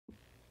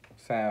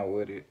Sound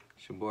with it.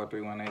 It's your boy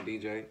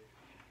 318 DJ.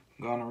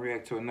 Gonna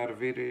react to another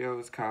video.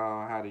 It's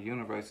called How the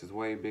Universe is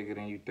Way Bigger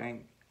Than You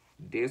Think.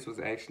 This was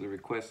actually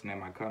requested in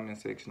my comment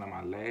section on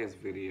my last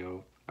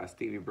video by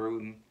Stevie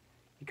Bruton.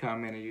 He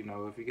commented,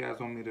 if you guys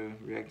want me to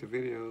react to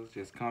videos,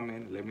 just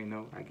comment, let me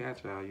know. I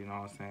got y'all, you know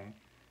what I'm saying?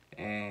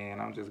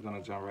 And I'm just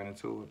gonna jump right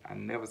into it. I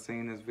never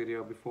seen this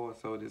video before,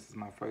 so this is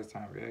my first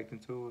time reacting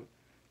to it.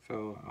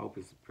 So I hope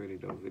it's a pretty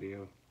dope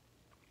video.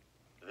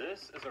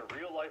 This is a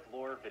real-life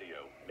lore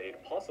video made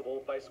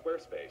possible by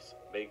Squarespace.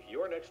 Make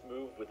your next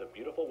move with a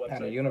beautiful website.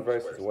 And the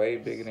universe is way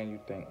bigger than you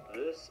think.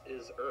 This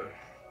is Earth.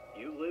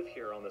 You live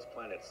here on this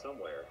planet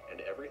somewhere, and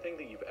everything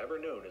that you've ever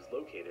known is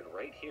located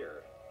right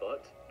here.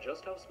 But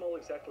just how small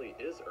exactly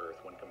is Earth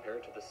when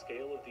compared to the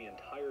scale of the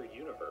entire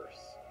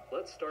universe?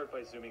 Let's start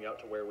by zooming out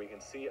to where we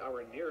can see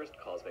our nearest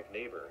cosmic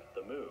neighbor,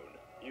 the Moon.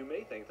 You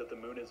may think that the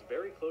Moon is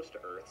very close to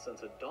Earth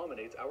since it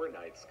dominates our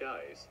night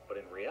skies, but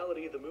in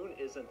reality the Moon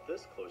isn't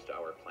this close to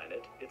our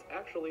planet, it's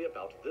actually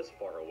about this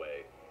far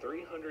away.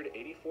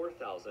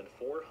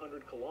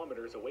 384,400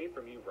 kilometers away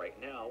from you right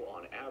now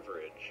on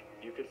average.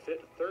 You could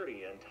fit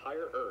 30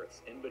 entire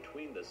Earths in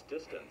between this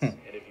distance, and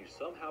if you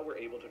somehow were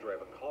able to drive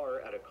a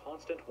car at a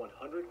constant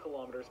 100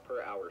 kilometers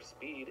per hour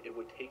speed, it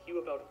would take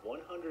you about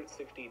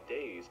 160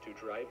 days to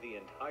drive the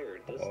entire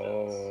distance.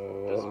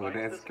 Oh,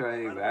 that's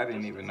crazy. I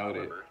didn't even know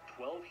that.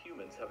 12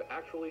 humans have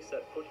actually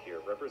set foot here,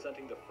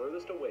 representing the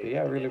furthest away Do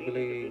y'all that really any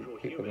believe individual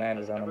people human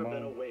has landed on the ever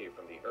been moon? away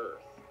from the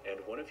Earth, and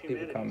one of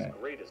humanity's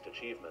greatest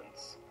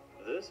achievements.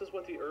 This is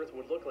what the Earth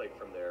would look like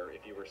from there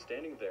if you were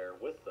standing there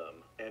with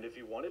them, and if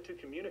you wanted to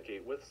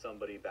communicate with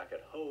somebody back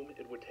at home,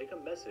 it would take a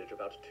message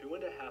about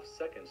 2.5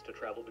 seconds to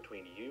travel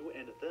between you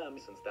and them,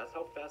 since that's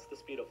how fast the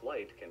speed of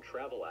light can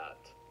travel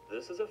at.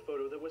 This is a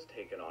photo that was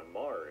taken on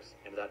Mars,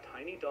 and that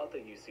tiny dot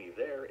that you see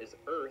there is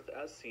Earth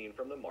as seen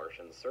from the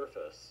Martian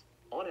surface.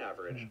 On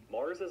average,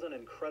 Mars is an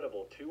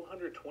incredible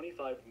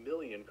 225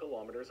 million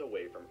kilometers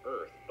away from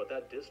Earth, but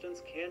that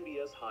distance can be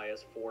as high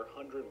as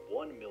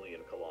 401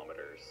 million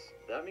kilometers.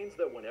 That means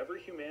that whenever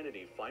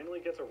humanity finally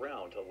gets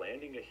around to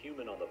landing a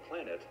human on the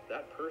planet,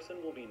 that person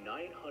will be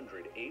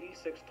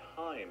 986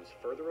 times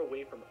further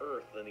away from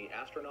Earth than the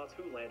astronauts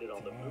who landed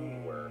on the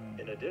moon were.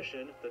 In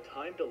addition, the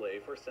time delay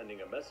for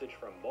sending a message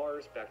from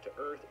Mars back to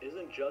Earth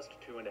isn't just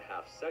 2.5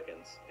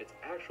 seconds, it's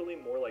actually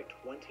more like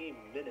 20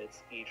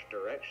 minutes each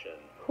direction,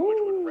 which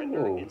would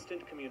render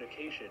instant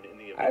communication in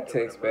the event of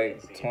an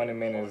emergency 20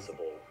 minutes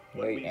impossible. late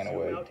When we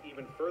anyway. zoom out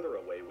even further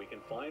away, we can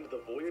find the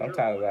Voyager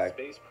Sometimes 1 I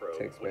space probe,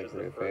 text which back is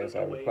the real furthest fast.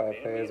 I away reply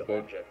man-made fast, but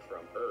object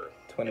from Earth.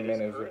 20 It is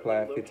minutes currently reply,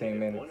 located 15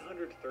 minutes.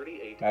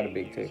 138 Not a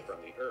big AUs text. from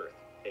the Earth.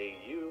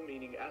 AU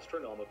meaning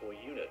astronomical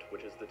unit,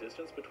 which is the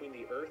distance between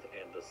the Earth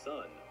and the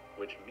Sun,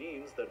 which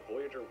means that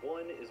Voyager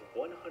 1 is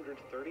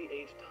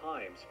 138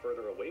 times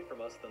further away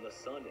from us than the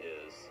Sun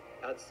is.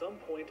 At some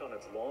point on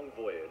its long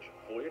voyage,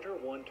 Voyager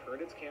 1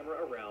 turned its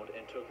camera around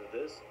and took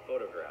this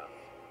photograph.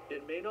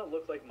 It may not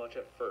look like much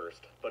at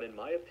first, but in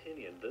my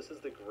opinion, this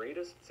is the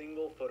greatest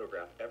single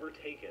photograph ever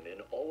taken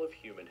in all of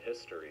human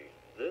history.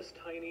 This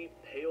tiny,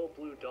 pale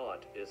blue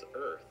dot is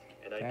Earth,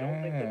 and I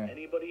don't think that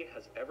anybody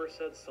has ever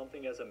said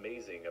something as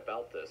amazing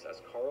about this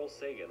as Carl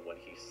Sagan when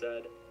he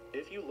said,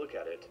 "If you look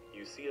at it,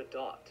 you see a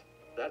dot.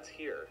 That's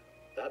here.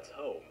 That's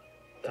home.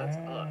 That's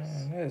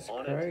us. That's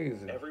On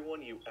crazy. it,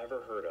 everyone you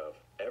ever heard of,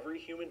 every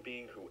human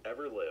being who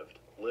ever lived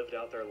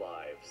out their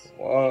lives.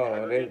 Whoa,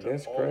 The aggregate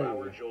that's of crazy. all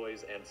our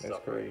joys and That's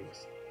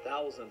sufferings.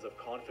 Thousands of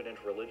confident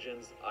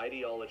religions,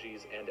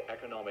 ideologies, and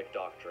economic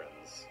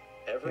doctrines.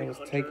 Every It was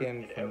hunter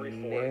taken and every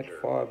from forager,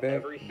 that far back,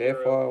 every that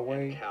hero far and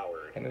away,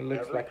 coward, and it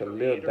looks every like a little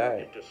creator dot.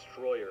 and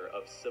destroyer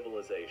of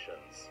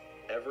civilizations,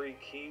 every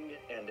king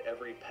and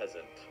every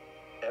peasant,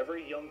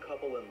 every young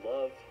couple in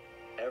love,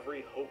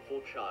 every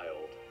hopeful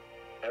child,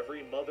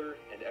 every mother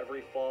and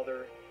every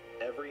father,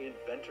 every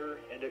inventor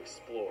and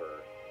explorer,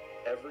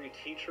 every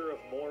teacher of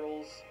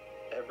morals,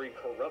 every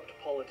corrupt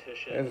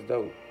politician, That's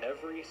dope.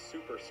 every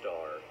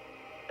superstar,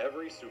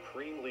 every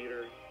supreme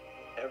leader,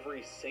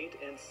 every saint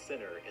and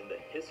sinner in the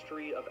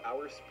history of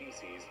our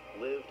species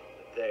lived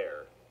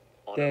there,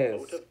 on a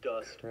mote of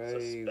dust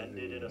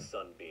suspended in a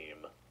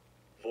sunbeam.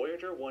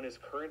 Voyager 1 is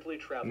currently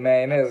traveling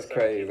Man, at that's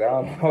crazy. 17 I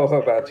don't know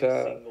kilometers about every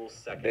y'all. single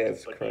second,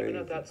 That's but crazy. even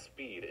at that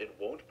speed, it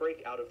won't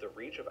break out of the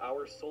reach of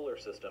our solar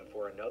system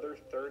for another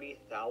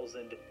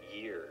 30,000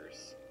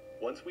 years.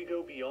 Once we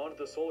go beyond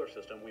the solar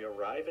system, we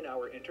arrive in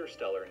our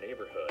interstellar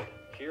neighborhood.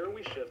 Here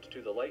we shift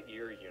to the light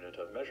year unit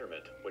of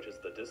measurement, which is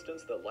the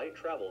distance that light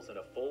travels in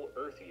a full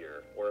Earth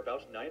year, or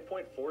about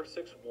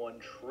 9.461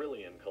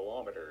 trillion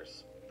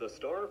kilometers. The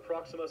star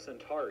Proxima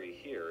Centauri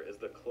here is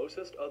the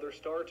closest other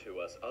star to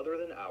us other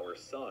than our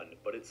sun,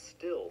 but it's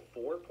still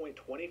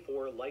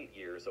 4.24 light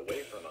years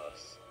away from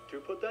us. To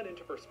put that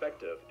into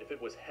perspective, if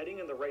it was heading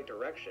in the right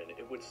direction,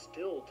 it would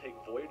still take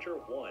Voyager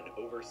 1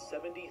 over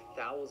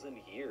 70,000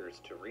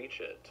 years to reach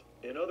it.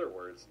 In other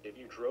words, if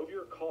you drove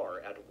your car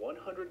at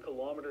 100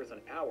 kilometers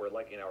an hour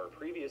like in our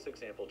previous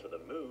example to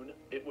the moon,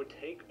 it would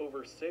take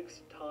over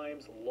 6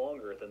 times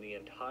longer than the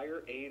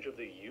entire age of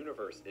the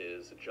universe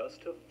is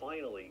just to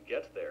finally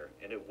get there,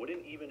 and it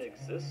wouldn't even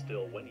exist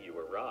still when you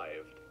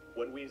arrived.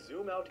 When we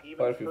zoom out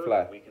even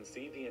further, we can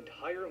see the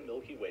entire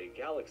Milky Way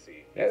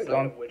galaxy,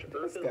 inside of which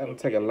Earth is located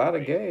take a lot of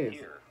right gas.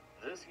 here.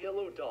 This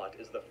yellow dot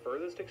is the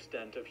furthest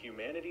extent of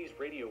humanity's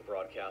radio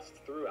broadcasts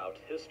throughout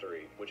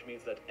history, which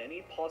means that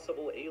any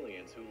possible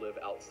aliens who live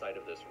outside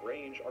of this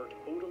range are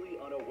totally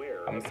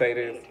unaware of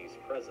humanity's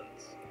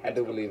presence. I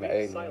do believe in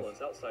aliens.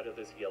 Silence outside of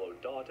this yellow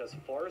dot as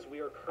far as we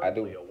are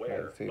currently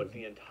aware, but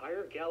the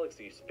entire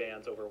galaxy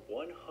spans over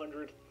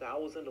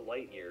 100,000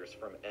 light years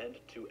from end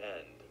to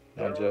end.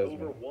 There are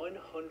over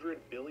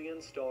 100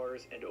 billion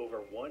stars and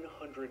over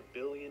 100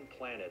 billion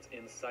planets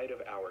inside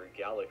of our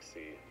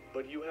galaxy.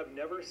 But you have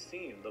never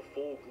seen the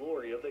full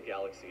glory of the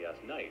galaxy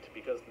at night,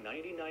 because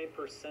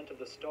 99% of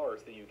the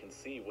stars that you can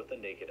see with the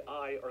naked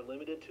eye are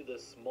limited to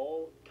this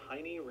small,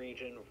 tiny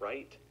region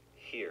right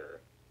here.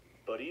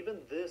 But even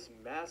this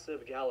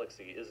massive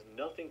galaxy is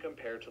nothing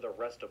compared to the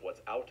rest of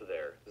what's out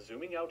there.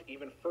 Zooming out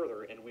even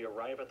further and we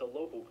arrive at the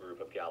local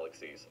group of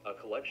galaxies, a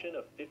collection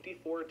of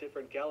 54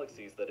 different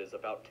galaxies that is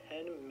about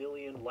 10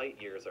 million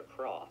light years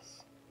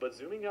across. But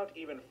zooming out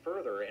even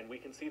further and we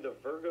can see the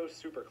Virgo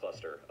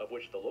supercluster, of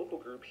which the local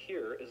group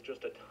here is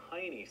just a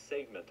tiny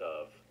segment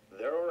of.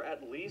 There are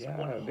at least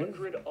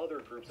 100 other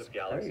groups of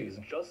galaxies,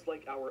 just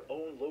like our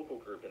own local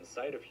group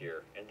inside of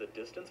here, and the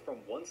distance from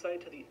one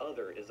side to the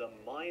other is a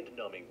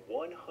mind-numbing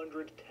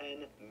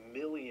 110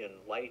 million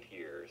light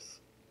years.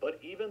 But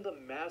even the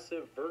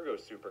massive Virgo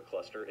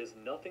supercluster is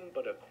nothing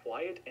but a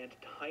quiet and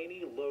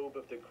tiny lobe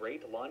of the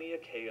Great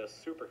Laniakea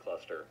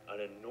supercluster, an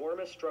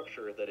enormous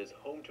structure that is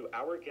home to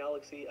our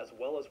galaxy as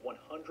well as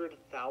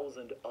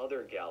 100,000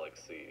 other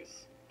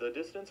galaxies. The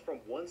distance from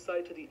one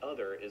side to the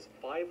other is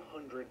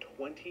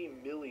 520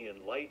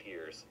 million light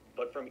years,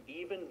 but from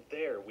even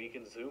there we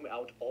can zoom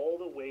out all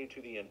the way to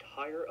the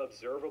entire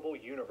observable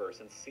universe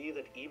and see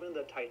that even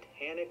the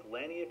titanic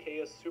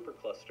Laniakea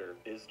supercluster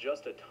is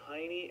just a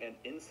tiny and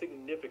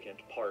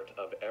insignificant part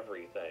of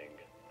everything.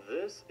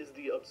 This is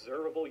the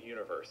observable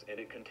universe, and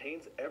it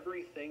contains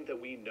everything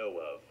that we know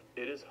of.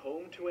 It is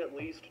home to at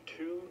least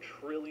 2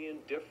 trillion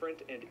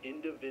different and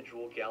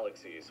individual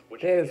galaxies,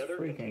 which together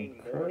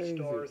contain more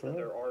stars than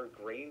there are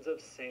grains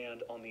of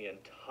sand on the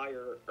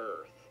entire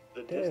Earth.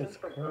 The distance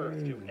from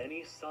Earth to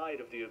any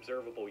side of the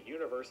observable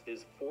universe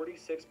is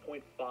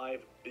 46.5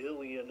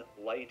 billion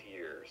light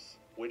years,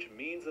 which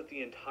means that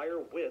the entire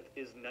width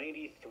is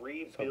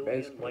 93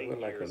 billion light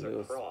years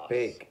across.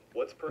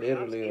 What's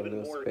perhaps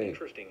even more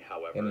interesting,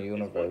 however,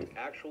 is what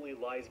actually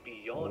lies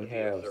beyond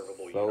the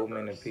observable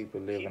universe. Keep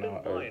in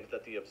mind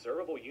that the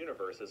observable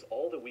universe is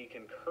all that we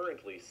can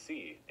currently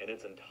see, and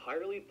it's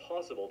entirely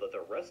possible that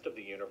the rest of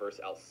the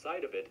universe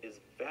outside of it is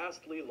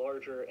vastly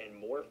larger and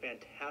more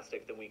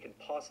fantastic than we can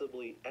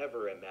possibly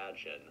ever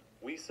imagine.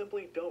 We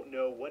simply don't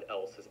know what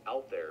else is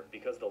out there,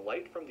 because the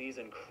light from these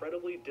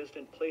incredibly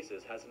distant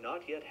places has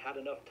not yet had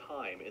enough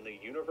time in the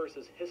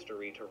universe's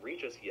history to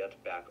reach us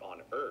yet back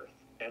on Earth.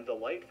 And the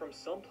light from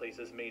some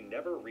places may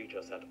never reach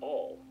us at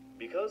all.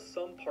 Because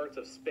some parts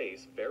of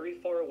space very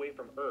far away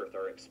from Earth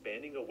are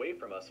expanding away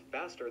from us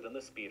faster than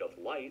the speed of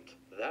light,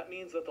 that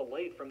means that the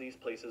light from these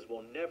places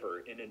will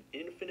never, in an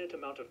infinite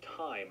amount of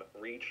time,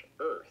 reach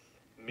Earth.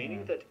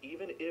 Meaning that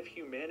even if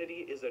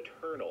humanity is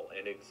eternal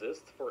and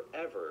exists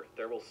forever,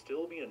 there will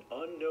still be an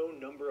unknown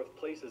number of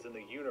places in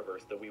the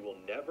universe that we will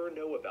never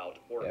know about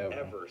or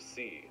ever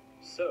see.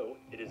 So,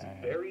 it is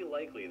very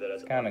likely that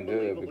as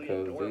unbelievably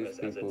enormous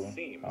as it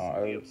seems,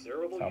 the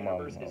observable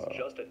universe is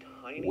just a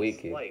tiny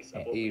slice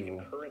of what we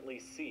can currently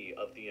see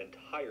of the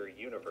entire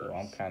universe. So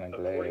I'm kind of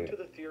According to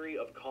the theory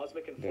of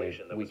cosmic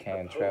inflation that we was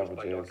can proposed travel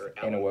by just Dr.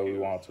 anywhere Alan we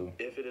Guth, want to.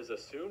 if it is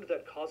assumed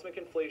that cosmic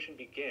inflation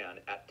began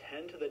at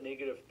 10 to the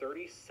negative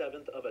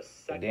 37th of a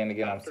second then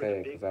again, after I'm the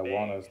sad Big because I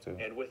want Bang, us to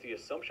and with the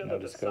assumption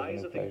that the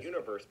size of the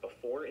universe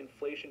before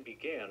inflation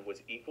began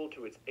was equal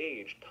to its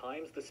age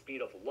times the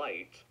speed of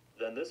light,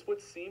 then this would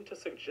seem to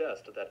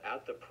suggest that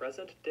at the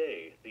present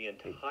day, the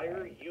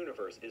entire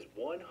universe is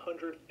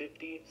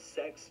 150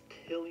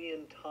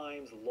 sextillion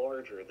times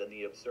larger than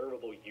the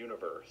observable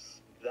universe.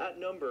 That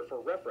number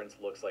for reference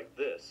looks like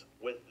this,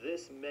 with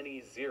this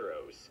many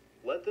zeros.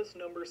 Let this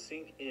number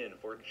sink in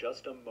for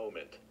just a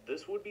moment.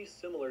 This would be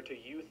similar to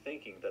you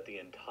thinking that the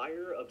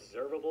entire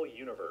observable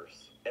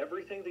universe,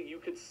 everything that you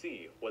could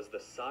see, was the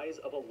size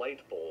of a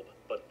light bulb,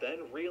 but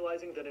then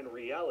realizing that in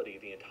reality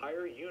the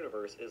entire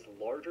universe is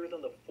larger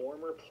than the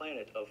former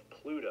planet of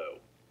Pluto.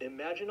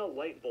 Imagine a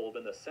light bulb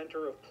in the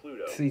center of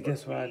Pluto. See,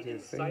 that's why I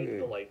just said,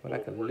 the light bulb,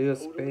 like a we're little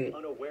totally speck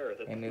unaware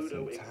that in this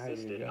Pluto entire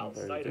existed universe.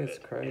 outside of That's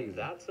it. crazy. And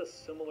that's a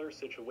similar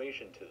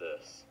situation to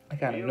this. I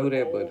kind We of knew are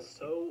that, all but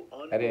so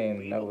I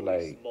didn't know,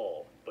 unbelievably like,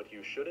 small, but but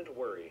you shouldn't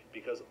worry,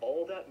 because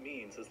all that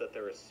means is that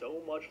there is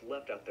so much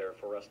left out there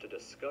for us to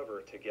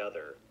discover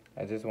together.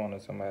 I just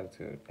wanted somebody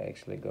to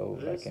actually go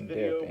This like in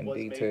video depth and was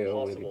made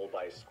detail with possible it.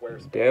 by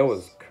Squarespace. That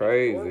was If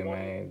crazy, you're wanting-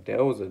 man.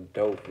 That was a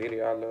dope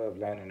video. I love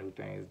learning new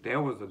things. That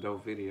was a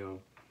dope video.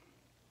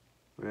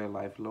 Real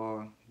life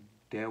lore.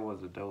 That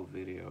was a dope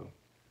video.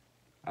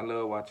 I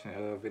love watching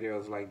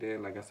videos like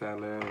that. Like I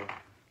said, I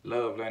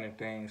love learning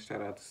things.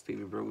 Shout out to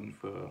Stevie Bruton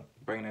for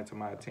bringing that to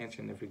my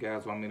attention. If you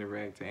guys want me to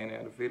react to any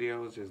of the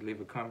videos, just leave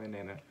a comment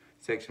in the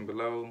section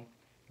below.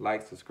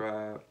 Like,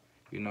 subscribe.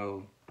 You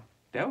know,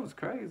 that was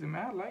crazy,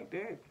 man. I like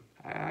that.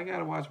 I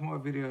gotta watch more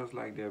videos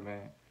like that,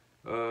 man.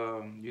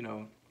 You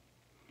know,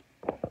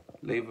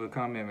 leave a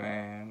comment,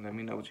 man. Let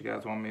me know what you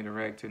guys want me to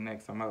react to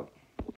next. I'm out.